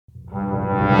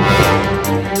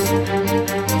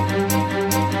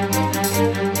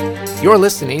You're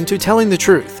listening to Telling the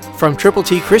Truth from Triple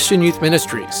T Christian Youth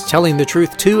Ministries, telling the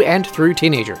truth to and through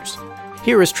teenagers.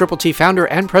 Here is Triple T founder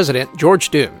and president, George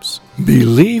Dooms.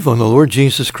 Believe on the Lord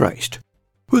Jesus Christ.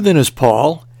 Who then is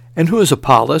Paul, and who is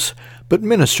Apollos, but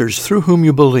ministers through whom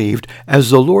you believed,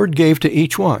 as the Lord gave to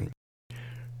each one?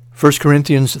 1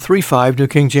 Corinthians 3:5, New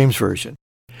King James Version.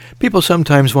 People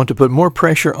sometimes want to put more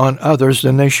pressure on others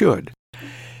than they should.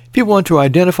 People want to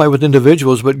identify with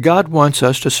individuals, but God wants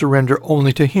us to surrender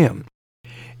only to Him.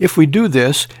 If we do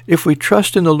this, if we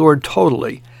trust in the Lord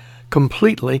totally,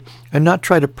 completely, and not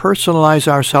try to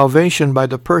personalize our salvation by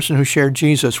the person who shared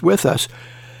Jesus with us,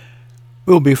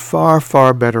 we'll be far,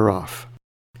 far better off.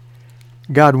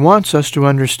 God wants us to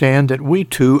understand that we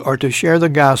too are to share the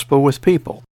gospel with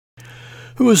people.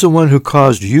 Who is the one who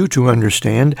caused you to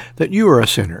understand that you are a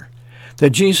sinner,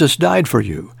 that Jesus died for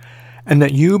you, and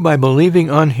that you, by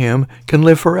believing on Him, can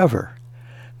live forever?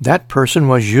 That person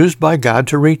was used by God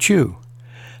to reach you.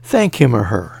 Thank him or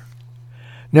her.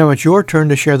 Now it's your turn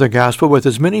to share the gospel with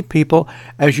as many people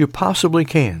as you possibly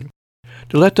can,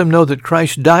 to let them know that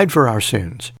Christ died for our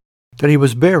sins, that He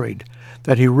was buried,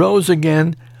 that He rose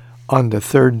again on the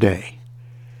third day.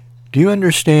 Do you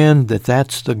understand that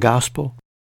that's the gospel?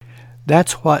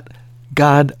 That's what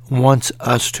God wants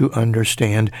us to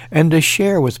understand and to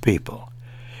share with people.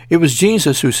 It was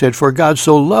Jesus who said, "For God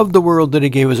so loved the world that He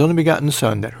gave His only begotten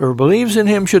Son, that whoever believes in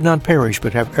Him should not perish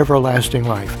but have everlasting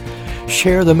life."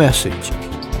 Share the message.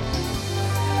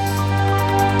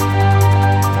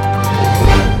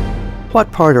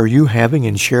 What part are you having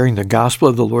in sharing the gospel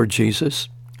of the Lord Jesus?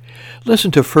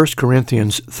 Listen to 1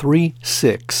 Corinthians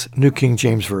 3:6, New King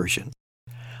James Version.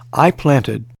 I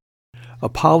planted,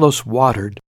 Apollos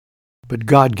watered, but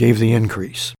God gave the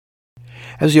increase.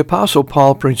 As the Apostle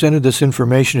Paul presented this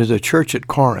information to the church at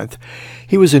Corinth,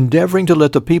 he was endeavoring to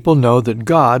let the people know that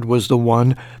God was the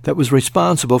one that was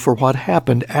responsible for what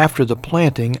happened after the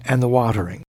planting and the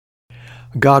watering.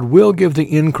 God will give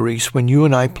the increase when you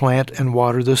and I plant and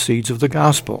water the seeds of the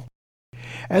gospel.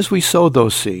 As we sow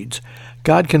those seeds,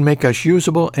 God can make us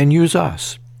usable and use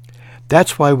us.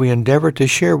 That's why we endeavor to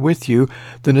share with you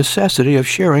the necessity of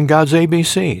sharing God's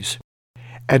ABCs.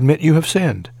 Admit you have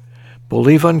sinned.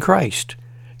 Believe on Christ.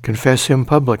 Confess Him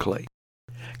publicly.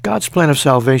 God's plan of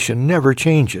salvation never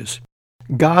changes.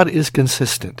 God is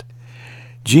consistent.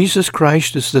 Jesus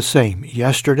Christ is the same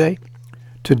yesterday,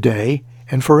 today,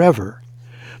 and forever.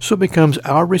 So it becomes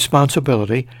our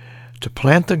responsibility to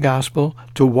plant the gospel,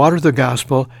 to water the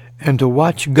gospel, and to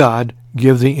watch God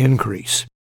give the increase.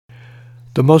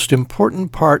 The most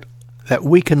important part that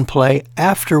we can play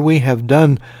after we have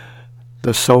done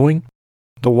the sowing,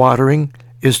 the watering,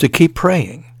 is to keep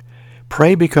praying.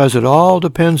 Pray because it all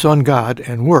depends on God,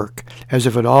 and work as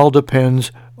if it all depends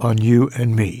on you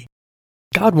and me.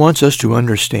 God wants us to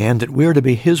understand that we are to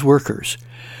be His workers,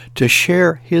 to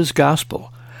share His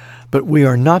gospel, but we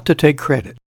are not to take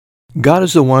credit. God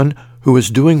is the one who is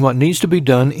doing what needs to be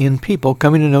done in people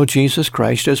coming to know Jesus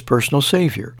Christ as personal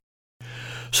Savior.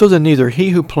 So that neither he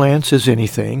who plants is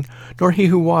anything, nor he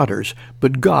who waters,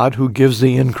 but God who gives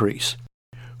the increase.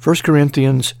 1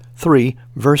 Corinthians 3,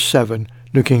 verse 7,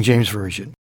 New King James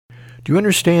Version. Do you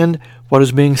understand what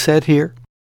is being said here?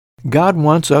 God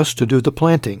wants us to do the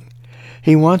planting.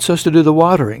 He wants us to do the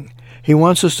watering. He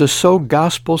wants us to sow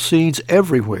gospel seeds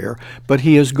everywhere, but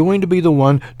He is going to be the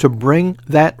one to bring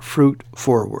that fruit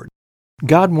forward.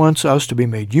 God wants us to be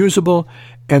made usable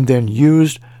and then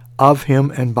used of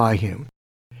Him and by Him.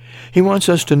 He wants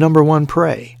us to, number 1,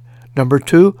 pray. Number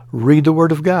 2, read the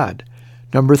Word of God.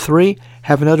 Number 3,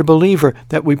 have another believer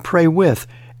that we pray with.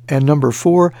 And number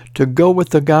 4, to go with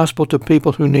the gospel to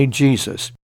people who need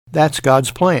Jesus. That's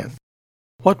God's plan.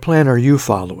 What plan are you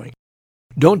following?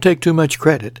 Don't take too much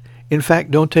credit. In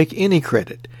fact, don't take any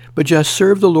credit, but just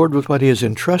serve the Lord with what He has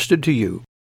entrusted to you,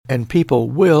 and people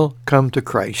will come to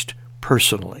Christ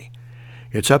personally.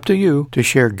 It's up to you to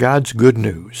share God's good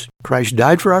news. Christ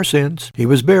died for our sins. He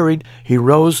was buried. He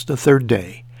rose the third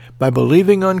day. By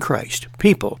believing on Christ,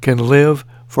 people can live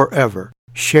forever.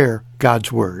 Share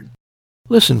God's Word.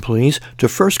 Listen, please, to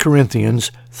 1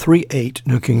 Corinthians 3:8,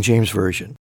 New King James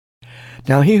Version.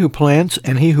 Now he who plants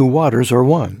and he who waters are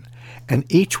one, and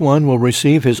each one will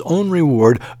receive his own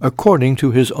reward according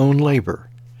to his own labor.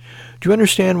 Do you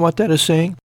understand what that is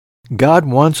saying? God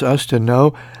wants us to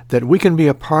know that we can be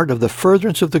a part of the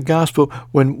furtherance of the gospel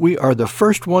when we are the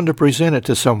first one to present it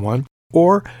to someone,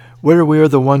 or where we are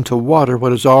the one to water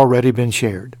what has already been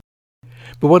shared.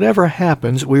 But whatever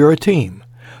happens, we are a team,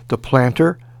 the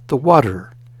planter, the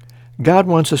waterer. God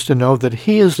wants us to know that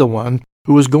He is the one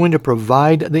who is going to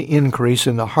provide the increase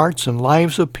in the hearts and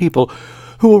lives of people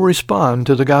who will respond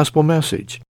to the gospel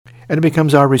message. and it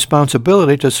becomes our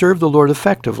responsibility to serve the Lord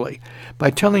effectively by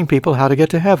telling people how to get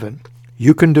to heaven.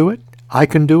 You can do it. I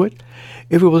can do it,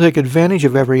 if we will take advantage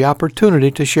of every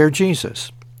opportunity to share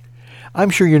Jesus. I'm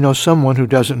sure you know someone who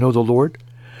doesn't know the Lord.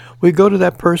 Will you go to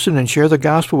that person and share the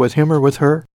gospel with him or with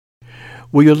her?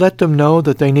 Will you let them know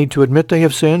that they need to admit they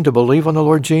have sinned, to believe on the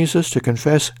Lord Jesus, to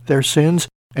confess their sins,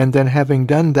 and then having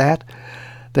done that,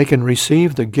 they can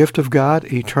receive the gift of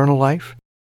God, eternal life?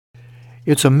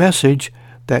 It's a message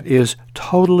that is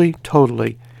totally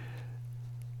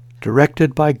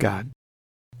directed by God,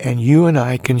 and you and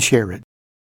I can share it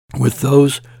with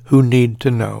those who need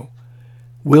to know.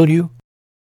 Will you?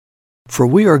 For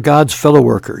we are God's fellow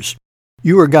workers.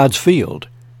 You are God's field.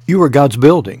 You are God's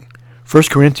building. 1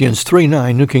 Corinthians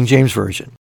 3:9, New King James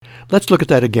Version. Let's look at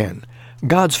that again.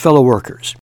 God's fellow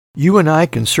workers. You and I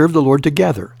can serve the Lord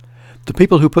together. The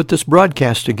people who put this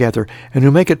broadcast together and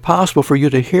who make it possible for you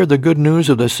to hear the good news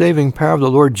of the saving power of the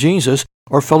Lord Jesus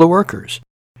are fellow workers.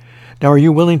 Now, are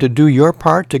you willing to do your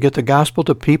part to get the gospel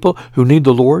to people who need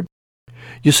the Lord?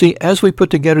 You see, as we put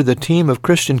together the team of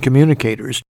Christian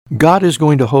communicators, God is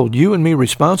going to hold you and me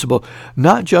responsible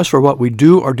not just for what we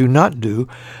do or do not do,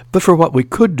 but for what we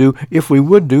could do if we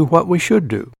would do what we should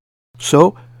do.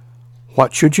 So,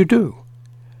 what should you do?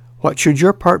 What should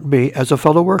your part be as a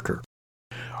fellow worker?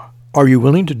 Are you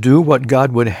willing to do what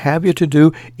God would have you to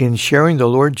do in sharing the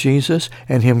Lord Jesus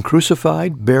and Him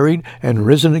crucified, buried, and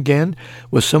risen again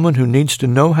with someone who needs to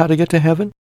know how to get to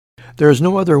heaven? There is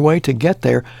no other way to get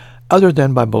there other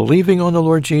than by believing on the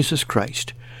Lord Jesus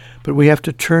Christ. But we have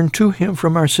to turn to Him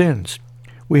from our sins.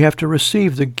 We have to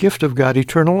receive the gift of God,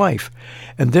 eternal life.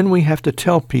 And then we have to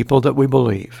tell people that we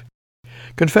believe.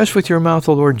 Confess with your mouth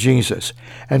the Lord Jesus,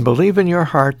 and believe in your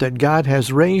heart that God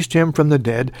has raised Him from the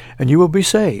dead, and you will be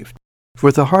saved. For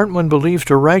with the heart one believes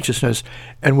to righteousness,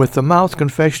 and with the mouth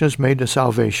confession is made to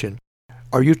salvation.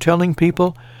 Are you telling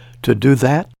people to do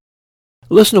that?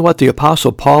 Listen to what the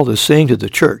Apostle Paul is saying to the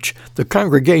church, the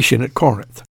congregation at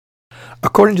Corinth.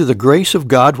 According to the grace of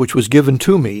God which was given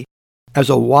to me, as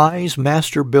a wise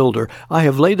master builder, I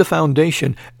have laid the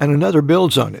foundation, and another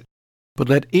builds on it. But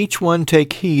let each one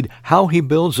take heed how he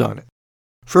builds on it.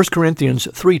 1 Corinthians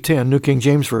 3:10, New King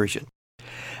James Version.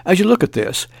 As you look at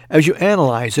this, as you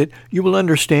analyze it, you will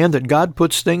understand that God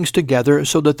puts things together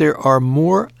so that there are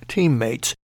more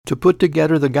teammates to put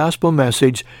together the gospel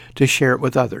message to share it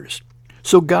with others.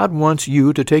 So God wants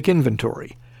you to take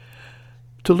inventory,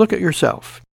 to look at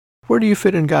yourself. Where do you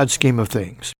fit in God's scheme of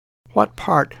things? What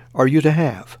part are you to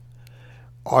have?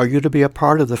 Are you to be a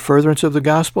part of the furtherance of the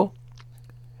gospel?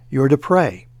 You are to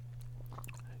pray.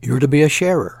 You are to be a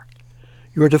sharer.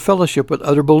 You are to fellowship with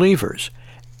other believers.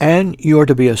 And you are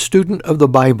to be a student of the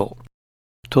Bible,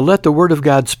 to let the Word of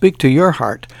God speak to your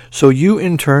heart so you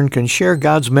in turn can share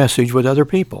God's message with other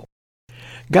people.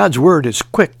 God's Word is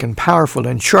quick and powerful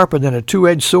and sharper than a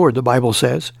two-edged sword, the Bible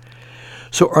says.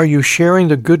 So are you sharing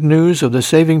the good news of the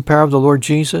saving power of the Lord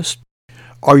Jesus?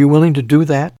 Are you willing to do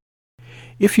that?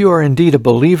 If you are indeed a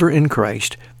believer in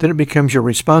Christ, then it becomes your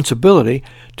responsibility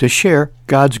to share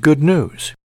God's good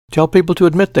news. Tell people to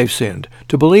admit they've sinned,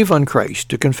 to believe on Christ,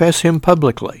 to confess Him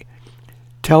publicly.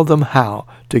 Tell them how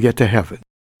to get to heaven.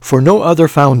 For no other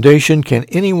foundation can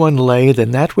anyone lay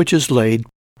than that which is laid,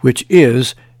 which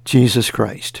is Jesus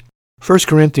Christ. 1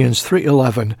 Corinthians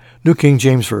 3:11, New King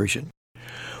James Version.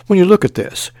 When you look at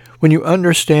this, when you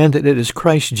understand that it is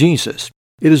Christ Jesus,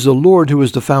 it is the Lord who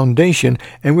is the foundation,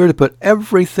 and we're to put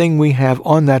everything we have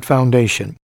on that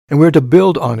foundation, and we're to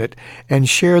build on it and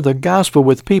share the gospel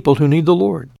with people who need the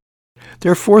Lord.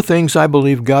 There are 4 things I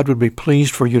believe God would be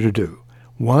pleased for you to do.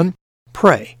 1,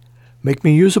 pray. Make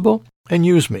me usable and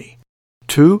use me.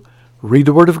 2, read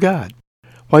the Word of God.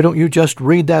 Why don't you just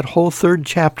read that whole 3rd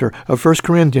chapter of 1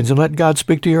 Corinthians and let God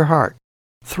speak to your heart?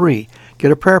 3,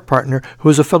 get a prayer partner who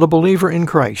is a fellow believer in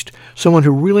Christ, someone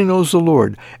who really knows the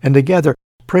Lord, and together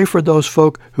pray for those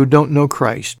folk who don't know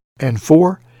Christ. And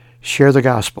 4, share the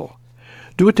gospel.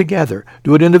 Do it together.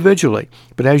 Do it individually.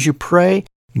 But as you pray,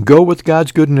 go with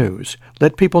God's good news.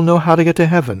 Let people know how to get to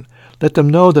heaven. Let them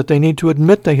know that they need to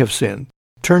admit they have sinned,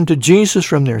 turn to Jesus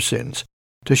from their sins,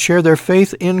 to share their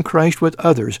faith in Christ with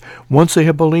others once they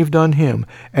have believed on Him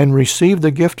and received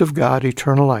the gift of God,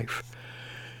 eternal life.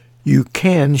 You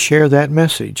can share that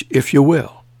message if you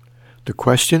will. The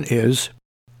question is,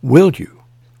 will you?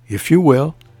 If you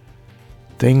will,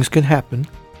 things can happen,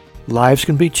 lives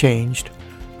can be changed,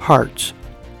 hearts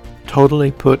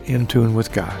totally put in tune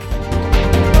with God.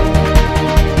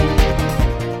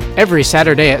 Every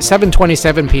Saturday at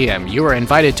 7:27 p.m., you are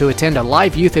invited to attend a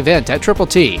live youth event at Triple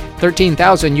T,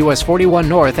 13,000 US 41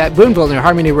 North at Boonville near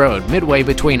Harmony Road, midway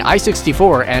between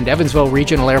I-64 and Evansville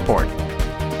Regional Airport.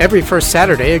 Every first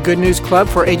Saturday, a Good News Club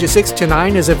for ages 6 to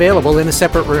 9 is available in a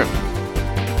separate room.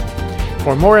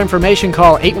 For more information,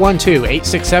 call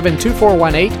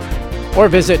 812-867-2418 or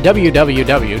visit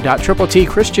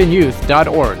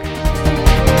www.TTTChristianYouth.org.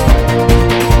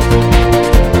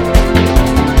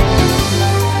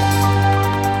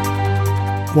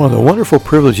 One of the wonderful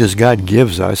privileges God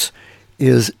gives us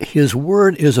is His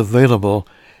Word is available,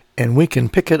 and we can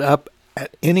pick it up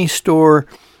at any store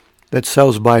that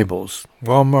sells Bibles.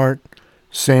 Walmart,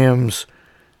 Sam's,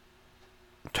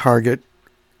 Target,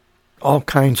 all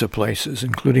kinds of places,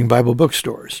 including Bible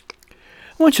bookstores.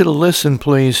 I want you to listen,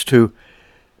 please, to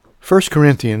 1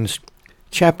 Corinthians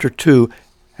chapter 2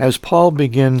 as Paul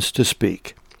begins to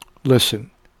speak. Listen.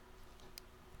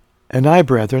 And I,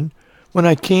 brethren, when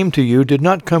I came to you, did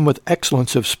not come with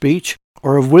excellence of speech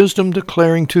or of wisdom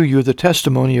declaring to you the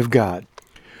testimony of God.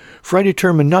 For I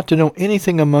determined not to know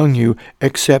anything among you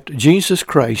except Jesus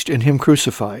Christ and Him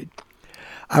crucified.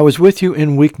 I was with you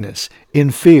in weakness,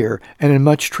 in fear, and in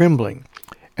much trembling.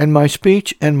 And my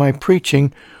speech and my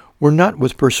preaching were not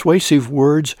with persuasive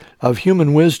words of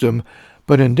human wisdom,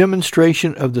 but in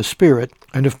demonstration of the Spirit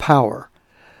and of power,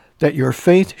 that your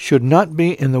faith should not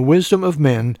be in the wisdom of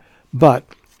men, but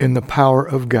in the power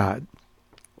of God.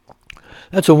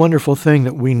 That's a wonderful thing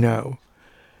that we know.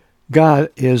 God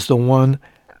is the one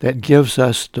that gives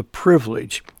us the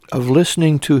privilege of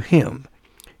listening to Him.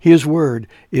 His Word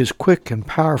is quick and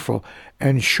powerful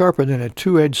and sharper than a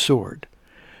two-edged sword.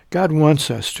 God wants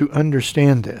us to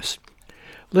understand this.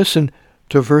 Listen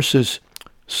to verses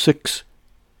 6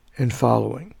 and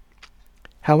following.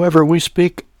 However, we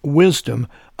speak wisdom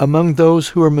among those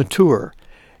who are mature,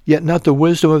 yet not the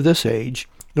wisdom of this age,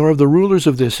 nor of the rulers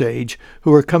of this age,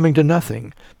 who are coming to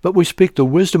nothing. But we speak the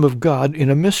wisdom of God in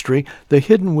a mystery, the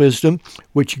hidden wisdom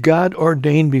which God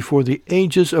ordained before the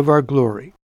ages of our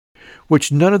glory,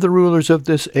 which none of the rulers of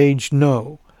this age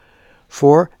know.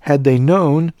 For had they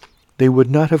known, they would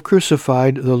not have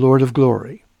crucified the Lord of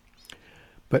glory.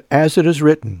 But as it is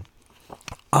written,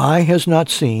 Eye has not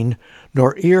seen,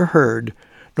 nor ear heard,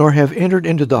 nor have entered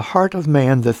into the heart of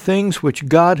man the things which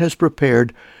God has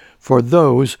prepared for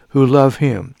those who love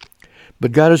Him.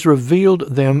 But God has revealed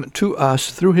them to us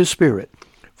through His Spirit.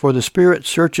 For the Spirit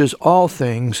searches all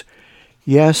things,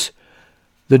 yes,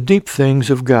 the deep things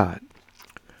of God.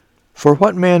 For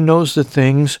what man knows the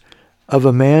things of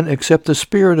a man except the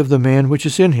spirit of the man which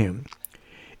is in him?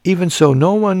 Even so,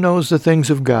 no one knows the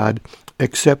things of God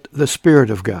except the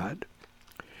Spirit of God.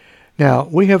 Now,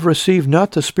 we have received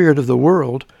not the spirit of the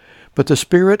world, but the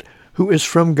Spirit who is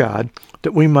from God,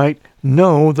 that we might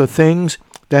know the things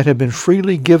that have been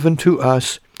freely given to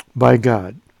us by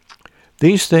God.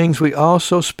 These things we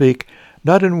also speak,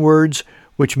 not in words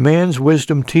which man's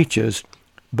wisdom teaches,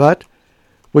 but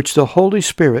which the Holy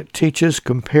Spirit teaches,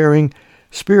 comparing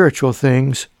spiritual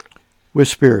things with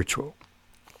spiritual.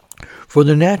 For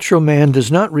the natural man does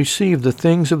not receive the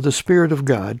things of the Spirit of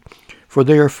God, for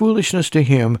they are foolishness to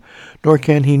him, nor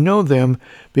can he know them,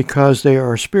 because they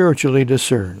are spiritually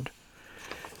discerned.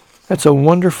 That's a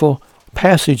wonderful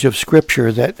passage of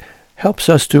Scripture that helps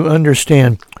us to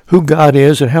understand who God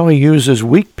is and how He uses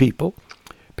weak people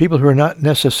who are not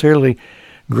necessarily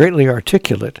greatly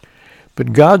articulate.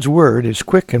 But God's Word is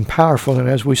quick and powerful, and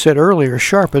as we said earlier,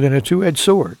 sharper than a two-edged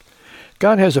sword.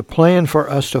 God has a plan for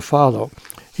us to follow.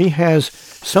 He has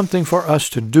something for us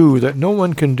to do that no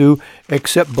one can do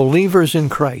except believers in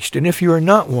Christ. And if you are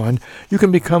not one, you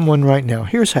can become one right now.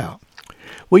 Here's how.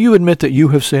 Will you admit that you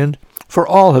have sinned? For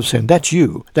all have sinned. That's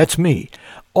you. That's me.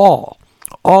 All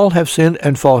have sinned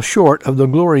and fall short of the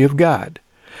glory of God.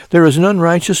 There is none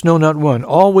righteous, no, not one.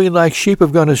 All we like sheep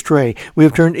have gone astray. We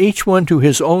have turned each one to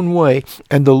his own way,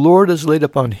 and the Lord has laid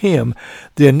upon him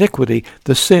the iniquity,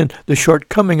 the sin, the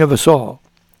shortcoming of us all.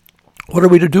 What are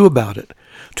we to do about it?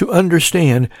 To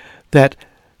understand that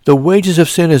the wages of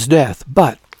sin is death,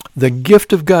 but the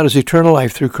gift of God is eternal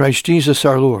life through Christ Jesus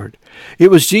our Lord.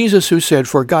 It was Jesus who said,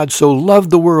 For God so loved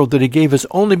the world that He gave His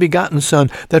only begotten Son,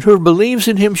 that whoever believes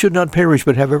in Him should not perish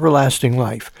but have everlasting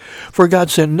life. For God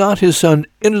sent not His Son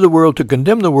into the world to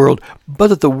condemn the world, but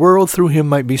that the world through Him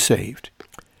might be saved.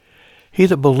 He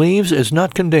that believes is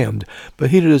not condemned, but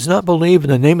he that does not believe in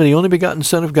the name of the only begotten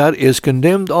Son of God is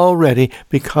condemned already,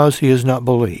 because he has not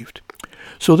believed.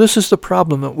 So this is the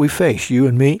problem that we face, you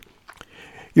and me.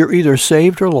 You're either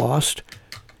saved or lost.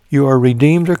 You are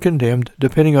redeemed or condemned,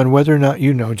 depending on whether or not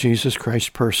you know Jesus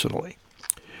Christ personally.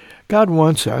 God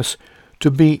wants us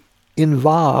to be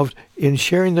involved in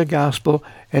sharing the gospel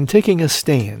and taking a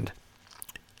stand.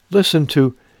 Listen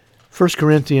to 1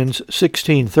 Corinthians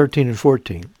 16, 13, and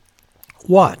 14.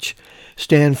 Watch,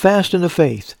 stand fast in the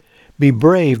faith, Be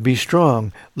brave, be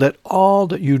strong. Let all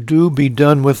that you do be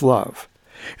done with love.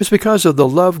 It's because of the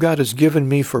love God has given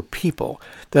me for people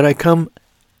that I come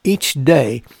each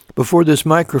day before this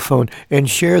microphone and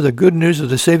share the good news of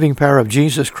the saving power of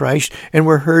Jesus Christ, and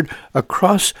we're heard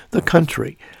across the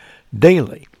country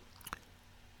daily,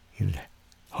 in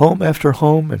home after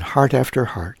home and heart after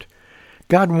heart.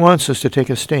 God wants us to take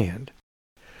a stand.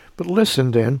 But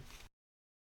listen then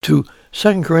to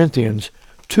 2 Corinthians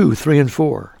 2, 3, and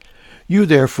 4. You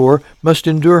therefore must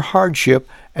endure hardship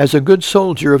as a good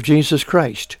soldier of Jesus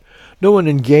Christ. No one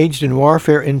engaged in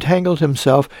warfare entangled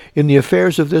himself in the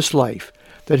affairs of this life,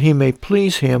 that he may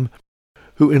please him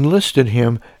who enlisted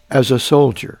him as a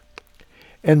soldier.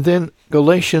 And then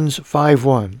Galatians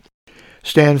 5:1.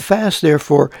 Stand fast,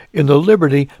 therefore, in the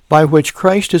liberty by which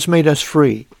Christ has made us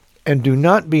free, and do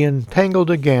not be entangled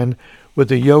again with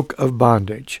the yoke of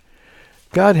bondage.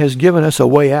 God has given us a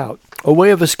way out, a way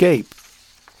of escape.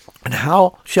 And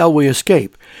how shall we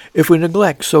escape if we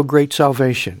neglect so great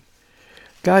salvation?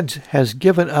 God has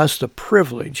given us the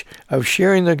privilege of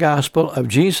sharing the gospel of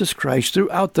Jesus Christ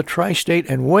throughout the tri-state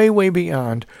and way, way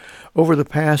beyond over the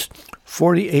past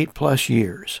 48 plus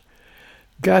years.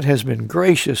 God has been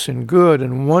gracious and good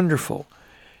and wonderful,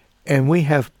 and we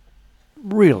have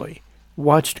really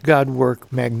watched God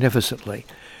work magnificently.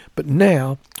 But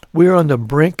now we are on the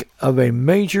brink of a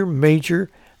major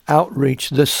outreach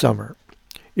this summer.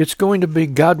 It's going to be,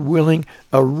 God willing,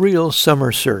 a real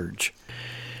summer surge.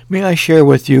 May I share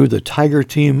with you the Tiger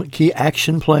Team Key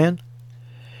Action Plan?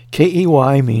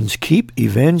 KEY means Keep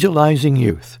Evangelizing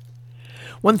Youth.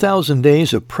 1,000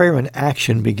 Days of Prayer and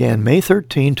Action began May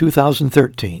 13,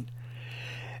 2013,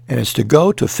 and it's to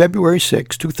go to February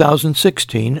 6,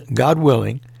 2016, God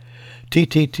willing,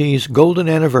 TTT's golden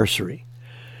anniversary.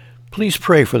 Please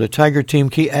pray for the Tiger Team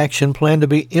Key Action Plan to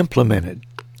be implemented.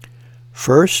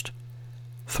 First,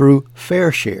 through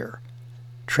FairShare.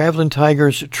 Traveling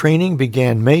Tigers training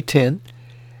began May 10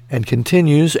 and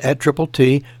continues at Triple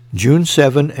T June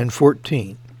 7 and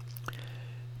 14.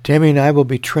 Tammy and I will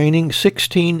be training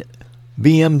 16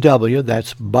 BMW,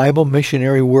 that's Bible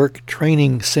Missionary Work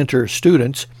Training Center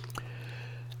students,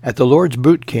 at the Lord's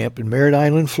Boot Camp in Merritt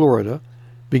Island, Florida,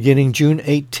 beginning June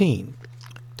 18.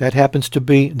 That happens to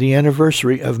be the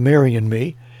anniversary of Mary and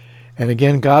me, and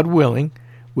again, God willing,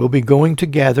 we'll be going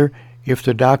together if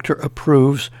the doctor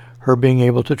approves her being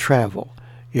able to travel.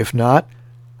 If not,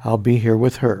 I'll be here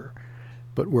with her.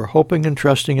 But we're hoping and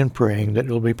trusting and praying that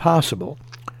it'll be possible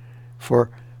for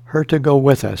her to go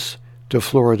with us to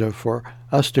Florida, for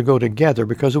us to go together,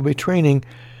 because we'll be training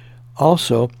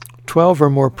also 12 or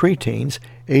more preteens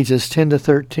ages 10 to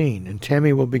 13, and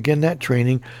Tammy will begin that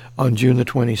training on June the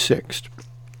 26th.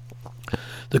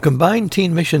 The combined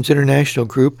Teen Missions International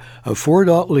group of 4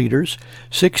 adult leaders,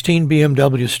 16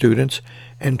 BMW students,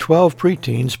 and 12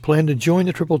 preteens plan to join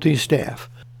the Triple T staff,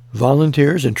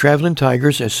 volunteers, and Traveling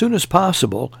Tigers as soon as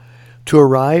possible to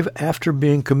arrive after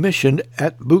being commissioned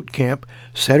at boot camp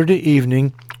Saturday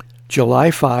evening, July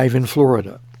 5 in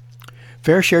Florida.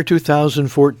 FairShare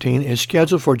 2014 is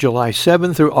scheduled for July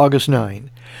 7 through August 9.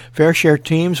 FairShare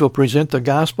teams will present the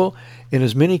gospel in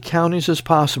as many counties as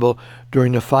possible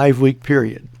during the 5-week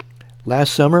period.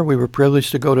 Last summer, we were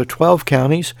privileged to go to 12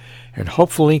 counties, and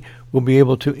hopefully we'll be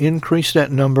able to increase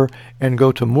that number and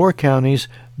go to more counties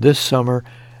this summer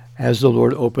as the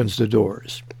Lord opens the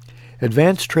doors.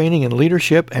 Advanced training in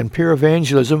leadership and peer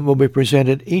evangelism will be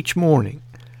presented each morning.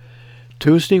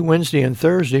 Tuesday, Wednesday, and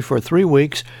Thursday for 3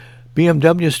 weeks,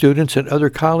 BMW students and other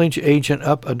college-age and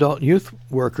up adult youth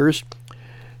workers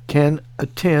can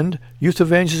attend Youth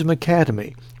Evangelism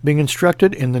Academy, being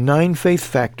instructed in the 9 faith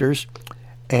factors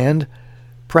and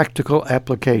practical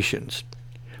applications.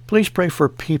 Please pray for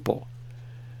people.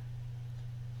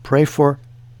 Pray for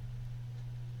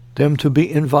them to be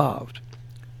involved.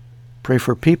 Pray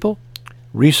for people,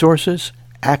 resources,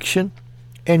 action,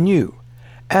 and you.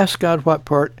 Ask God what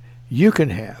part you can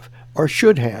have or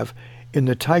should have in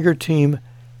the Tiger Team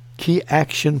Key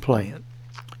Action Plan.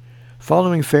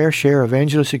 Following FairShare,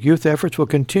 evangelistic youth efforts will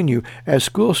continue as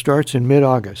school starts in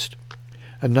mid-August.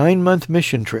 A 9-month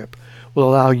mission trip will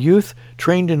allow youth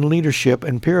trained in leadership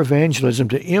and peer evangelism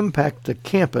to impact the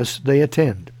campus they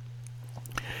attend.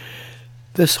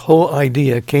 This whole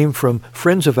idea came from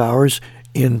friends of ours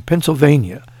in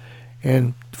Pennsylvania,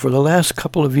 and for the last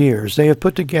couple of years they have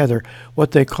put together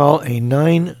what they call a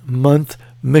 9-month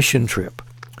mission trip.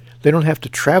 They don't have to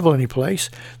travel any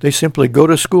place. They simply go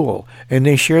to school, and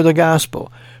they share the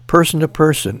gospel, person to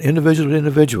person, individual to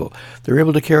individual. They're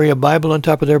able to carry a Bible on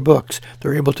top of their books.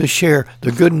 They're able to share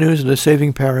the good news of the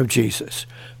saving power of Jesus.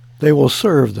 They will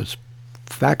serve the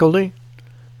faculty,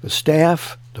 the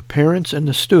staff, the parents and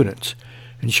the students,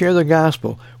 and share the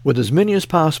gospel with as many as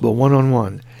possible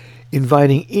one-on-one,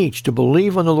 inviting each to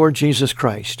believe on the Lord Jesus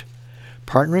Christ.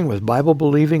 Partnering with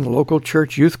Bible-believing local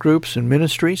church youth groups and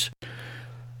ministries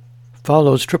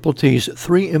follows Triple T's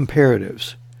 3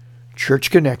 imperatives: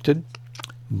 church-connected,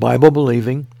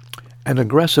 Bible-believing, and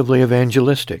aggressively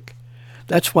evangelistic.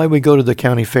 That's why we go to the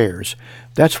county fairs.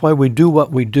 That's why we do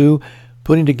what we do,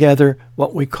 putting together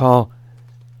what we call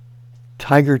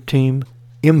Tiger Team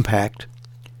Impact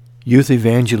youth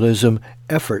evangelism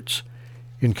efforts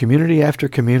in community after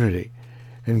community.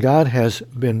 And God has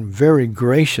been very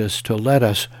gracious to let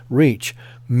us reach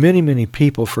many, many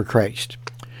people for Christ.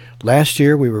 Last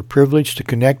year, we were privileged to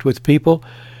connect with people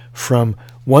from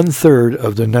 1/3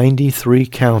 of the 93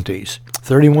 counties,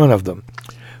 31 of them.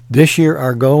 This year,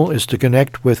 our goal is to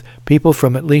connect with people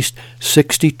from at least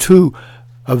 62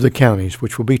 of the counties,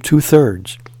 which will be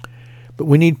 2/3. But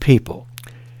we need people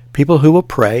who will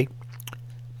pray,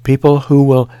 people who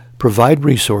will provide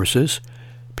resources,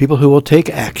 people who will take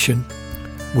action.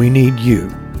 We need you.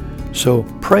 So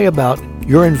pray about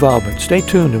your involvement. Stay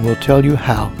tuned and we'll tell you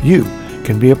how you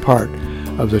can be a part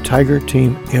of the Tiger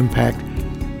Team Impact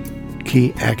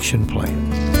Key Action Plan.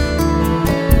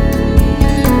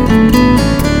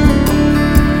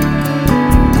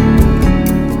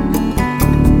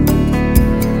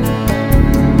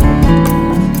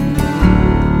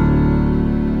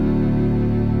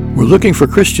 We're looking for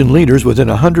Christian leaders within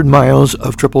 100 miles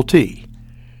of Triple T.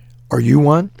 Are you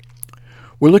one?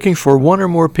 We're looking for one or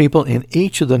more people in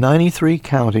each of the 93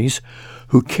 counties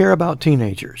who care about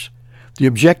teenagers. The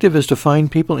objective is to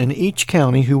find people in each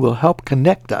county who will help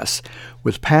connect us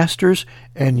with pastors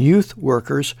and youth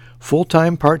workers,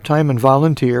 full-time, part-time, and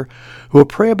volunteer, who will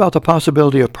pray about the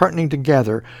possibility of partnering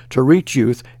together to reach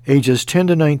youth ages 10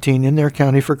 to 19 in their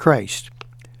county for Christ.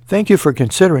 Thank you for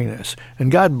considering this,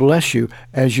 and God bless you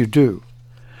as you do.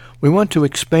 We want to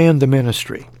expand the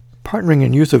ministry. Partnering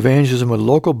in youth evangelism with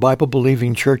local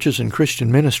Bible-believing churches and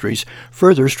Christian ministries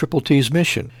furthers Triple T's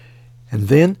mission. And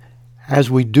then,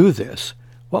 as we do this,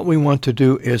 what we want to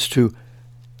do is to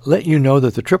let you know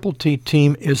that the Triple T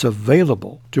team is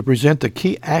available to present the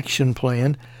Key Action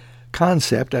Plan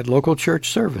concept at local church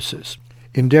services,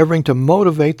 endeavoring to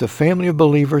motivate the family of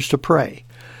believers to pray.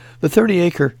 The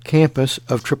 30-acre campus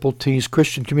of Triple T's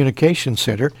Christian Communication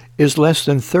Center is less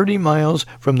than 30 miles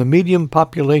from the medium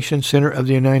population center of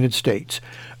the United States,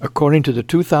 according to the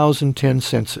 2010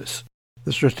 census.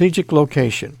 The strategic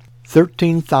location,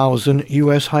 13,000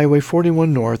 U.S. Highway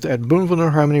 41 North at Boonville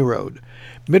and Harmony Road,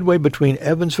 midway between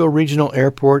Evansville Regional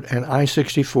Airport and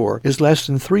I-64, is less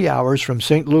than 3 hours from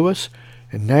St. Louis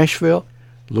and Nashville,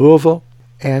 Louisville,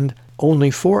 and only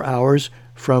 4 hours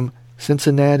from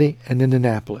Cincinnati and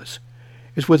Indianapolis.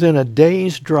 It's within a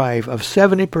day's drive of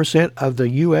 70% of the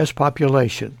U.S.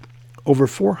 population. Over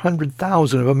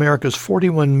 400,000 of America's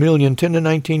 41 million 10 to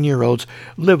 19-year-olds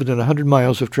live within 100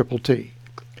 miles of Triple T.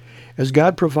 As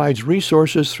God provides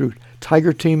resources through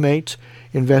Tiger Teammates,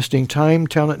 investing time,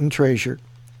 talent, and treasure,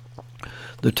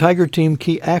 the Tiger Team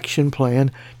Key Action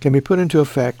Plan can be put into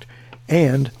effect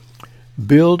and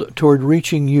build toward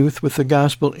reaching youth with the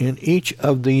gospel in each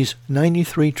of these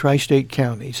 93 tri-state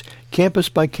counties, campus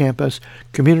by campus,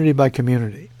 community by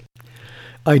community.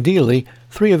 Ideally,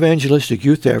 3 evangelistic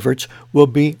youth efforts will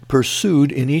be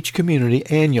pursued in each community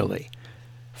annually: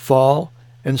 fall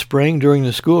and spring during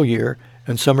the school year,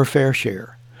 and summer fair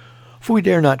share. For we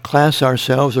dare not class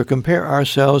ourselves or compare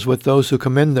ourselves with those who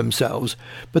commend themselves,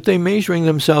 but they measuring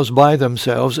themselves by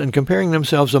themselves and comparing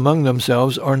themselves among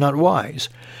themselves are not wise.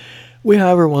 We,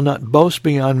 however, will not boast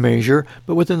beyond measure,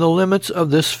 but within the limits of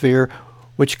this sphere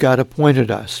which God appointed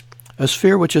us, a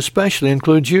sphere which especially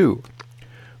includes you.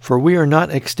 For we are not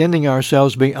extending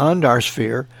ourselves beyond our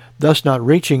sphere, thus not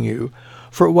reaching you,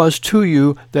 for it was to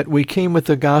you that we came with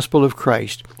the gospel of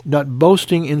Christ, not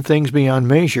boasting in things beyond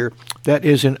measure, that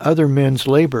is, in other men's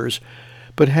labors,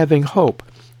 but having hope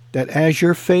that as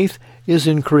your faith is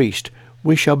increased,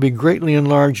 we shall be greatly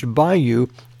enlarged by you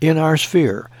in our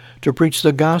sphere, to preach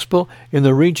the gospel in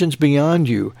the regions beyond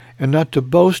you, and not to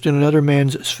boast in another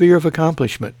man's sphere of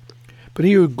accomplishment. But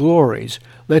he who glories,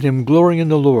 let him glory in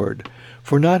the Lord.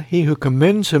 For not he who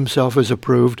commends himself is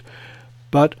approved,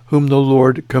 but whom the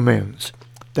Lord commends.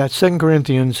 That's 2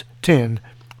 Corinthians 10,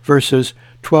 verses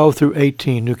 12 through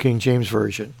 18, New King James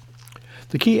Version.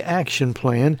 The Key Action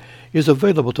Plan is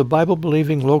available to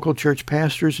Bible-believing local church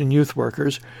pastors and youth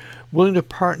workers willing to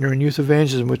partner in youth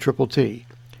evangelism with Triple T.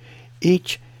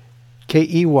 Each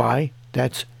KEY,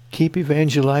 that's Keep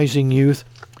Evangelizing Youth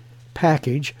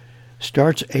package,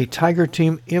 starts a Tiger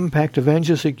Team Impact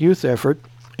evangelistic youth effort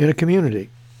in a community.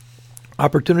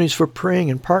 opportunities for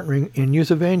praying and partnering in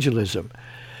youth evangelism,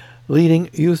 leading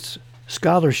youth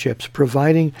scholarships,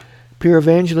 providing peer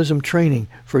evangelism training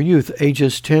for youth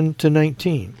ages 10 to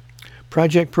 19.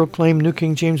 Project Proclaim New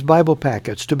King James Bible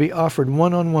packets to be offered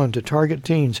one-on-one to target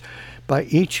teens by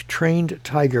each trained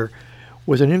Tiger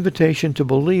with an invitation to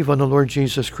believe on the Lord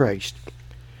Jesus Christ.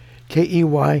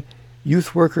 KEY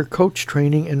Youth Worker Coach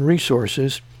Training and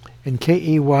Resources, and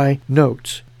KEY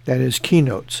Notes, that is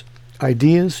keynotes,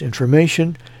 ideas,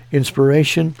 information,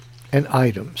 inspiration, and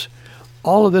items.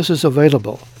 All of this is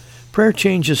available. Prayer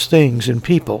changes things and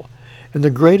people, and the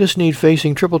greatest need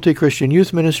facing Triple T Christian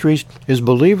Youth Ministries is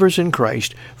believers in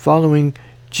Christ following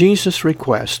Jesus'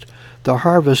 request. The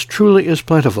harvest truly is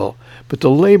plentiful, but the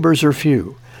labors are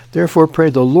few. Therefore pray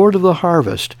the Lord of the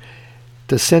harvest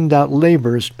to send out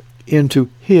laborers into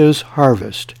his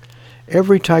harvest.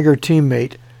 Every Tiger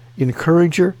teammate,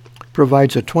 encourager,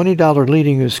 provides a $20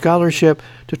 leading youth scholarship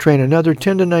to train another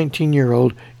 10 to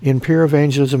 19-year-old in peer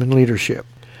evangelism and leadership.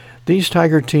 These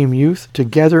Tiger Team youth,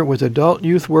 together with adult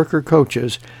youth worker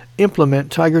coaches,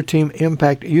 implement Tiger Team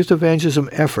Impact youth evangelism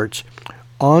efforts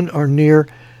on or near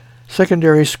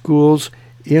secondary schools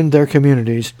in their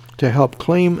communities to help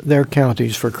claim their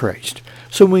counties for Christ.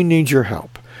 So we need your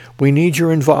help. We need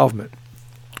your involvement.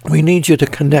 We need you to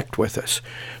connect with us.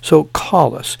 So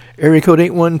call us, area code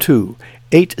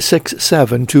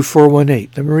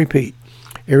 812-867-2418. Let me repeat,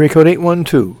 area code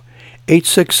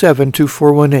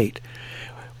 812-867-2418.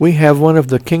 We have one of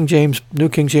the New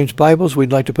King James Bibles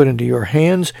we'd like to put into your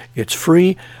hands. It's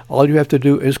free. All you have to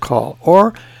do is call.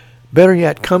 Or, better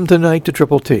yet, come tonight to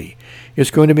Triple T. It's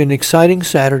going to be an exciting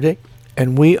Saturday,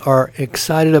 and we are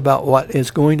excited about what is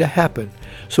going to happen.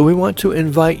 So we want to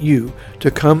invite you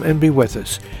to come and be with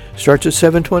us. Starts at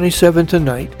 7:27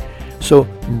 tonight. So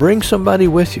bring somebody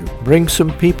with you. Bring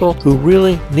some people who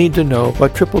really need to know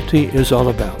what Triple T is all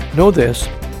about. Know this,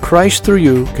 Christ through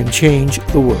you can change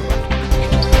the world.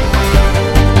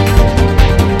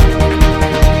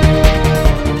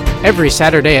 Every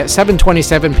Saturday at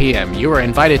 7:27 p.m., you are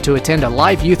invited to attend a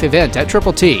live youth event at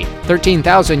Triple T,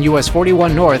 13,000 US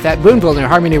 41 North at Boonville near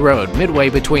Harmony Road, midway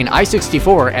between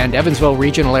I-64 and Evansville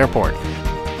Regional Airport.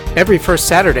 Every first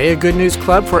Saturday, a Good News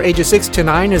Club for ages 6 to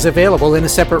 9 is available in a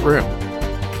separate room.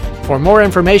 For more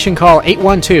information, call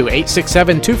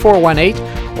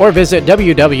 812-867-2418 or visit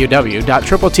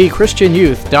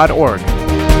www.tripletchristianyouth.org.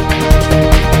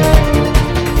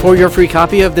 For your free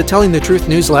copy of the Telling the Truth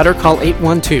newsletter, call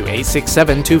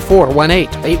 812-867-2418,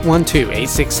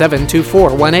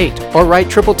 812-867-2418, or write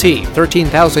Triple T,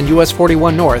 13,000 US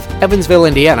 41 North, Evansville,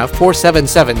 Indiana,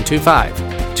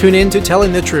 47725. Tune in to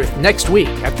Telling the Truth next week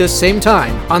at this same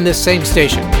time on this same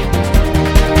station.